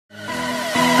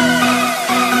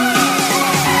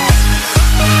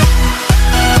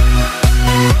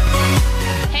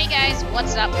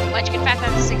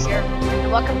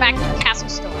welcome back to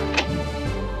Castlestorm.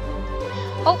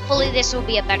 Hopefully this will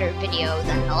be a better video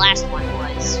than the last one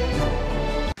was.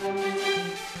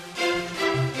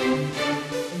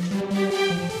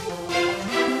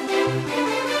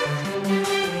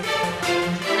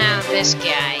 Now this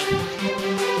guy.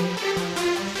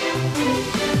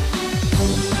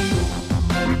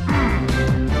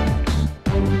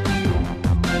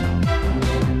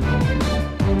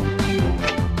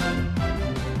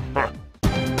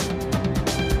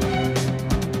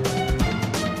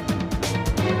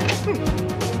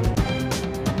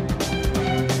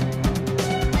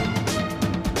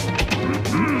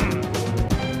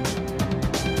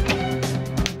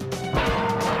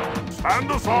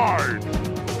 Stand aside!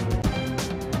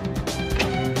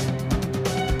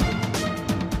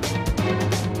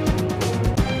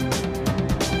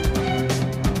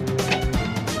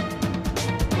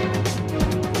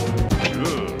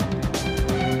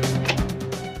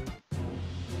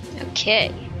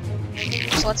 Okay.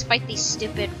 So let's fight these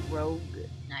stupid rogue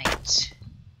knights.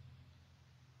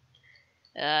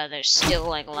 They're still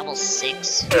like level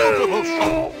 6.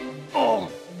 Oh,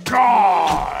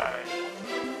 God!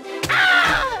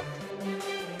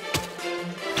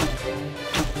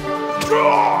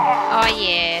 Oh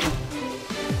yeah.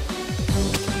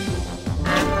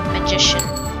 I'm a magician.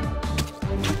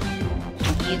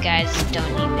 You guys don't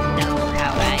even know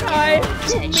how I get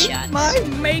those headshots. My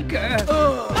maker.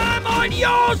 I'm on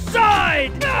your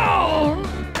side. No.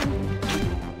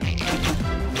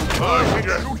 Oh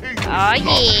yeah.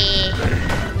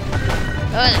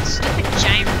 Oh, that stupid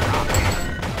giant rock.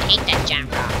 I hate that giant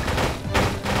rock.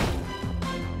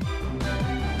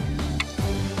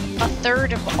 A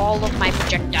third of all of my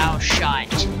projectiles shot.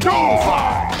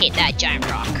 Hit that giant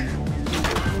rock.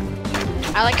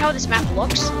 I like how this map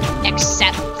looks,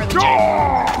 except for the giant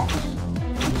rock.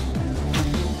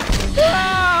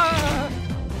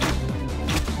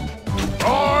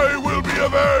 I will be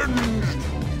avenged!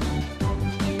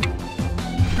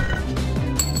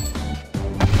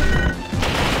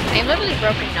 They've literally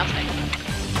broken nothing.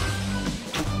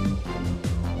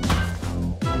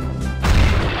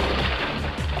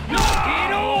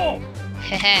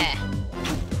 Heh.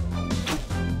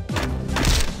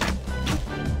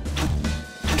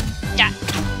 That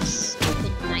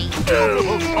stupid knight.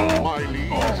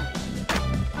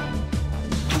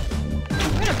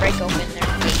 I'm gonna break open their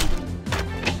gate.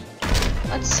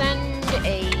 Let's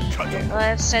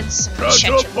send some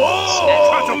Catapult!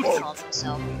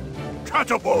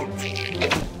 Catapult!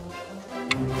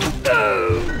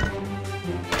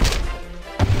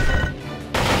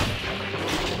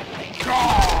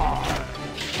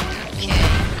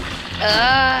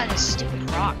 This stupid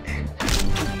rock.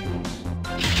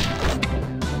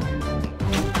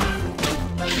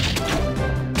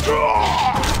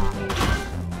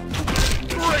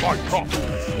 My top!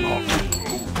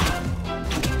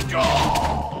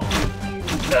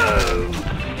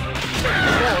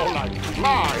 Like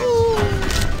flies!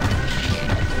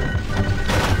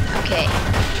 Okay.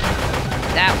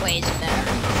 That way is better.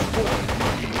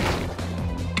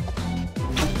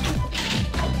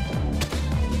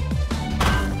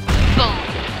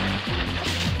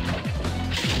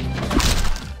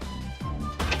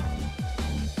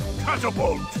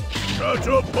 Catapult!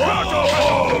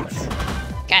 Catapult!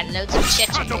 Got loads of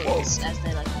chitterers, as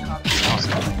they like to call themselves.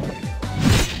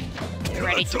 They're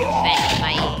ready to defend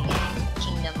my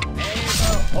kingdom. May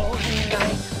the holy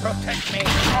night protect me.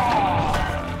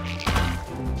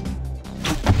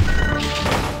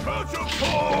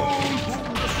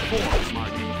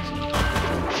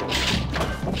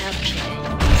 Okay.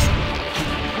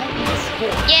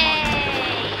 Yay!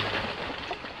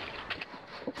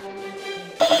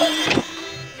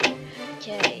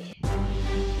 Okay.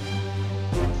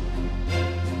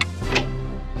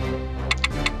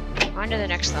 On to the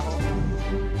next level.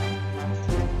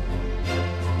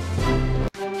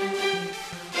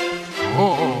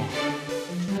 Oh.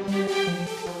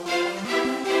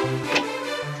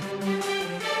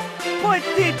 What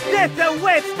did death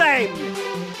await them?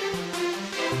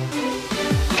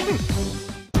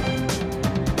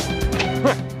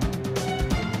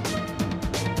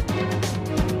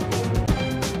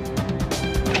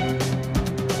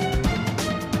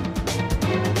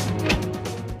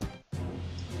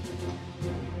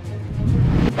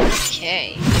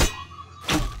 Okay.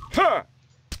 Huh.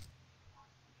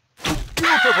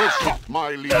 Beautiful shot, my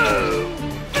leader.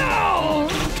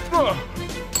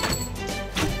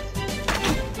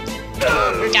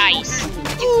 Dice.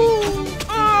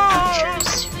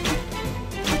 Archers.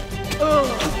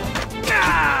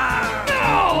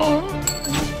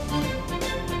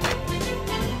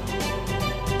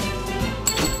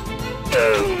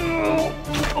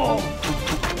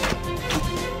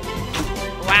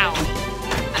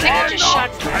 think I just shot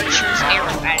Archer's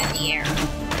arrow out of the air.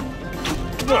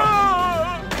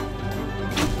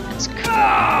 That's cool.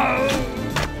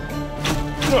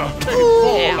 They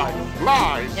fall like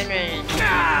flies.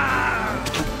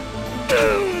 No.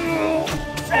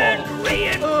 Send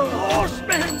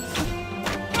reinforcements!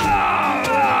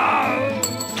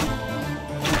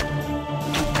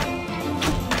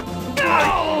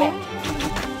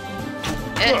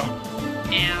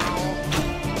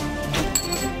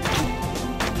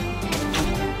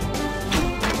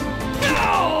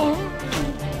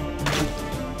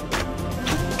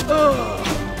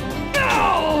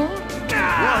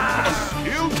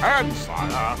 Skilled hand,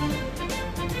 sire.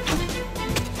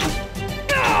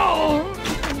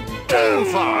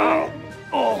 Over.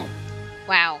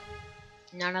 Wow.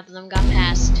 None of them got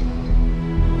past.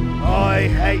 I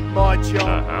hate my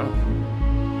job.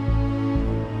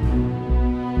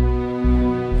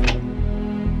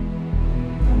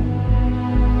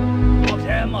 What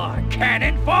am I,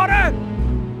 cannon fodder?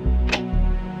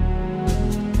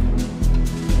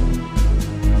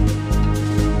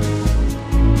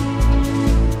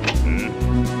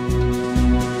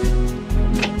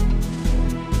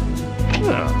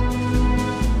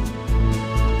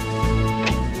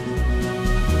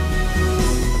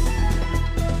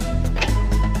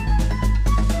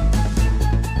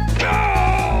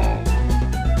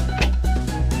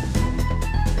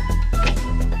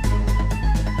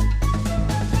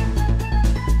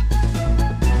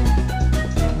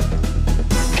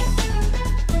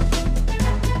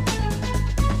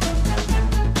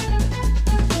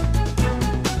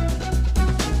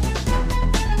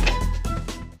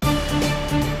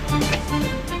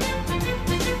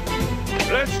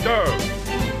 Let's go.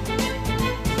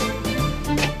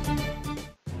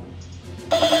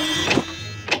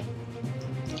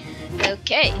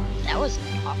 Okay, that was an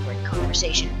awkward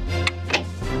conversation.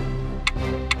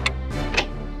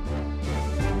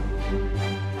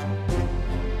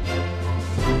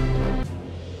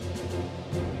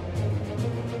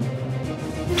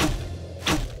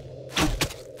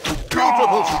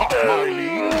 Beautiful shot, my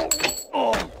liege.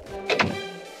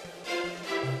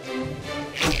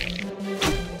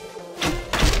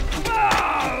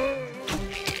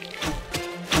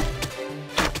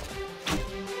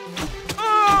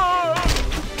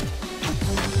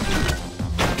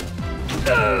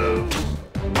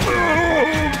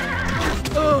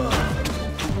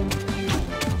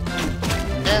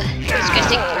 These guys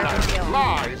take forever.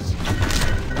 Flies.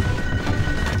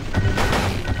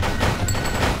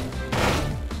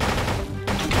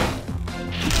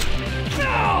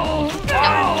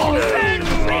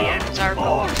 It's our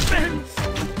goal.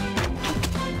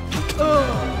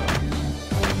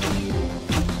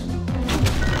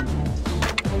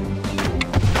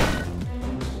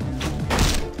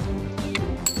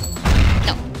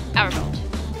 No, our goal.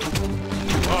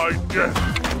 My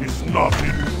death is not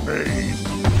in vain.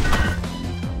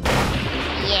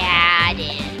 Yeah, it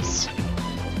is.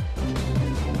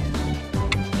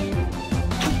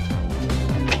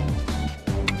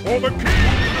 For the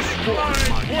king, destroy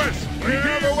quest,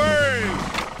 clear the way.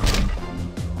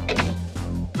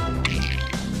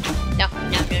 No.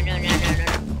 Beautiful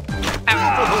Our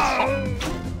shot.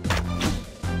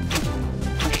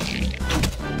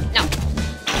 No.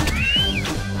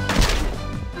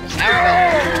 It's our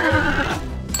goal.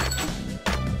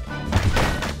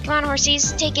 Come on, horsies,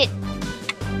 take it.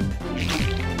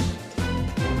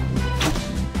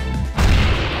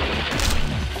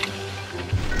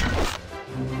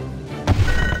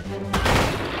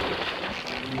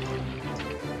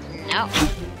 No.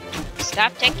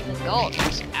 Stop taking the gold.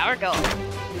 It's our goal.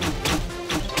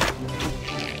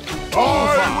 I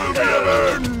will be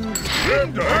avenged.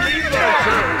 Render me thy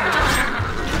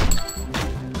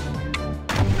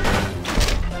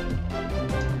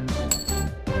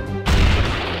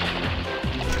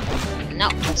No,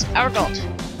 it's our gold.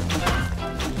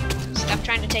 Stop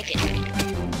trying to take it.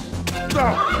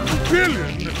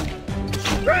 Villain!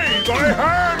 Stay thy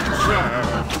hand, sir!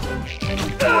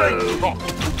 Great shot!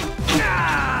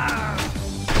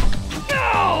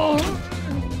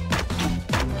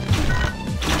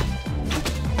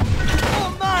 Oh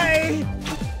my!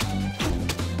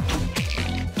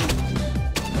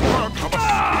 Work of a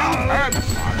skilled hand,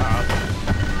 sire!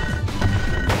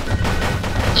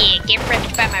 Yeah, get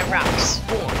wrecked by my rocks.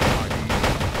 Boy, my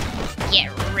Yeah,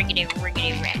 riggedy wrecked.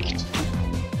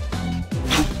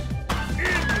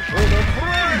 for the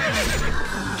praise!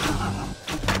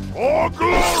 For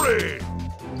glory!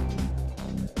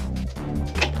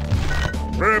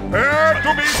 Prepare to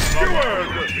be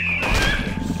skewered!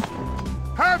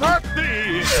 Have at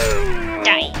thee!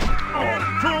 Die. On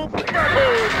to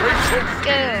battle,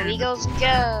 Go, Eagles,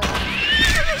 go!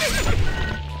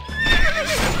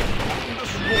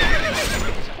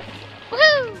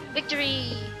 Woohoo!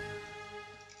 Victory!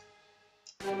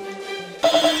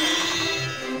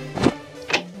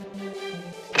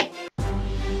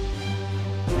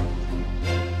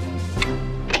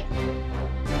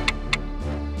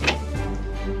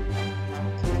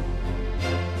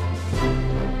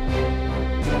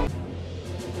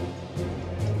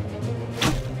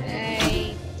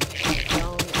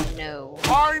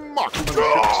 Fine marksmanship,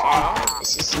 sire.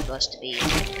 This is supposed to be.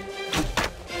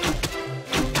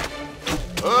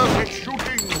 Perfect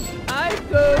shooting. I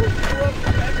go to a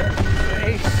better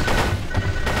place.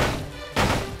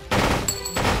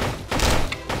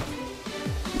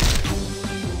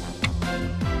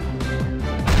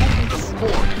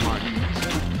 Destroyed, my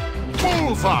liege.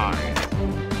 Bullseye.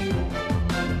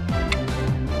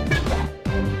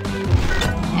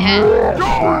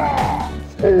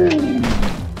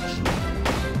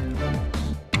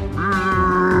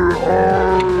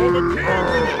 For the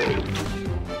king!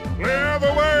 Clear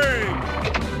the way!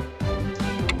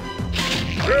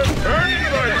 Defend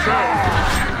thyself!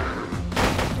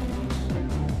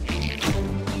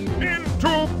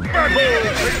 Into battle,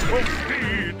 faithful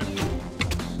steed!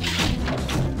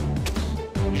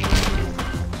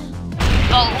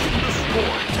 Oh!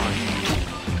 Destroy, my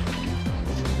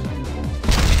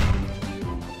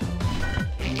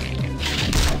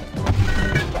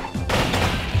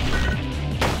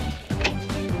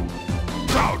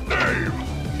proud name!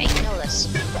 Hey, kill this.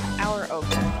 Our ogre.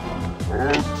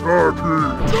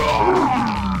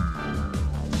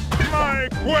 My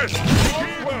quest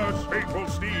continues, faithful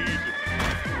steed!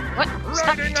 What?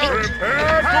 Stop Riding taking. out,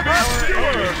 prepare to be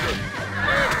skewered!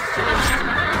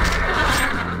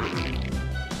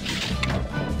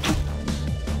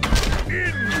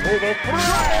 Into the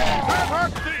fray! Have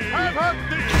at thee! Have at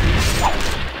thee!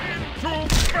 Into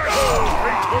battle,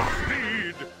 faithful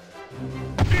steed!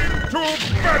 Into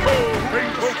battle,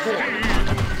 faithful steed!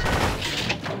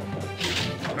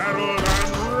 Saddled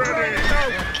and ready!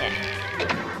 Okay.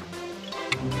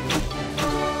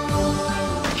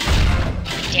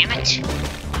 Damn it.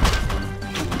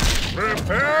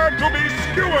 Prepare to be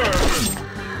skewered!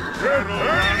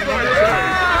 Defend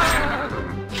thyself!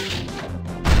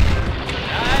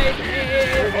 I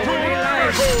live To only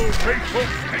life. battle, faithful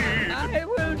steed! I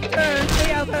will turn the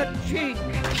other cheek.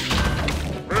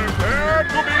 Prepare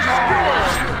to be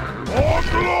skewered! For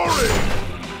glory!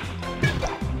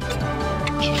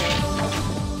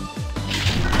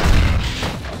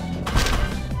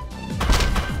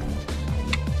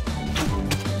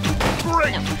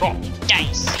 Great No. shot!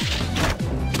 Dice.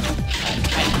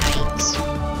 Right.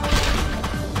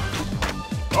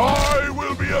 I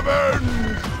will be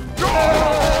avenged! Go!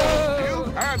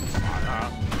 You can,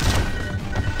 sire.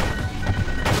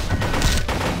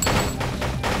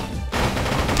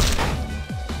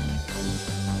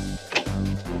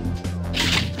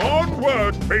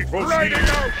 Onward, faithful steed!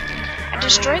 I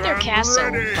destroyed their castle,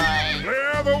 Ready. but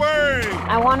Clear the way!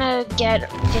 I want to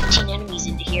get 15 enemies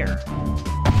into here.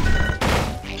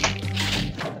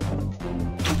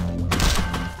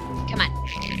 Come on.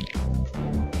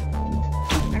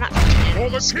 They're not 15 For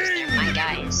the enemies, 'cause they're king! my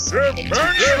guys. Defend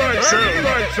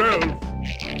thyself!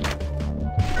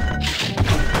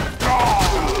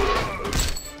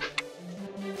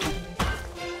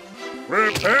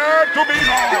 Prepare to be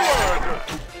skewered!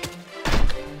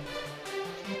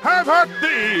 Have at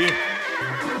thee!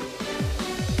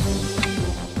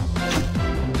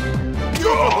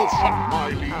 Beautiful shot, my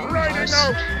liege! Riding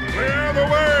out! Clear the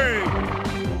way!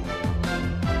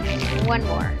 One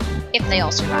more, if they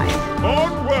all survive.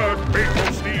 Onward,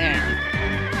 faithful steed! There.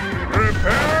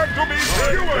 Prepare to be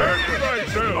skewered!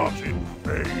 Thyself! Not in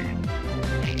vain!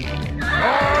 I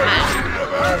will be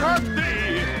avenged at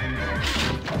thee!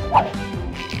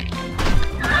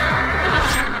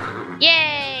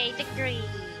 Yay! Victory!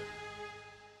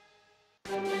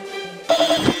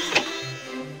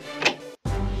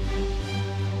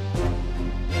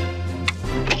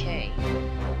 Okay.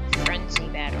 Frenzy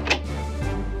battle.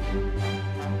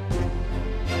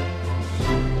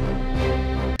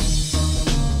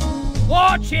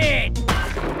 Watch it!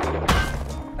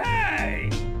 Hey!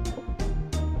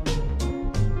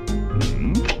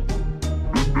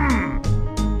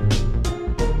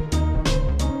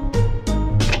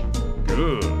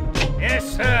 Good.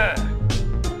 Yes, sir.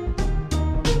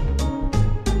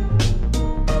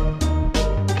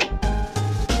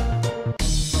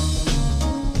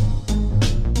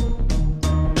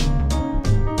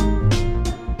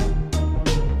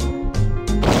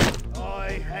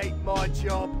 I hate my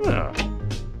job.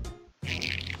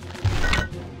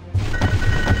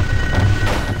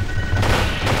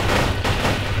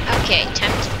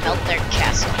 built their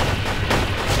castle.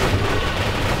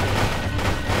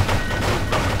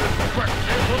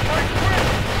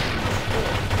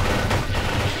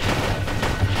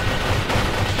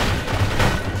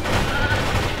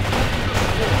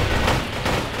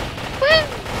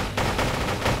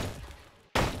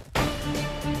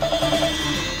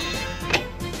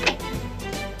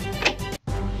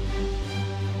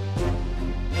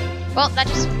 Well,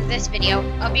 that's just for this video.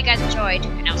 Hope you guys enjoyed,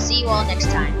 and I'll see you all next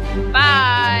time.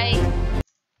 Bye!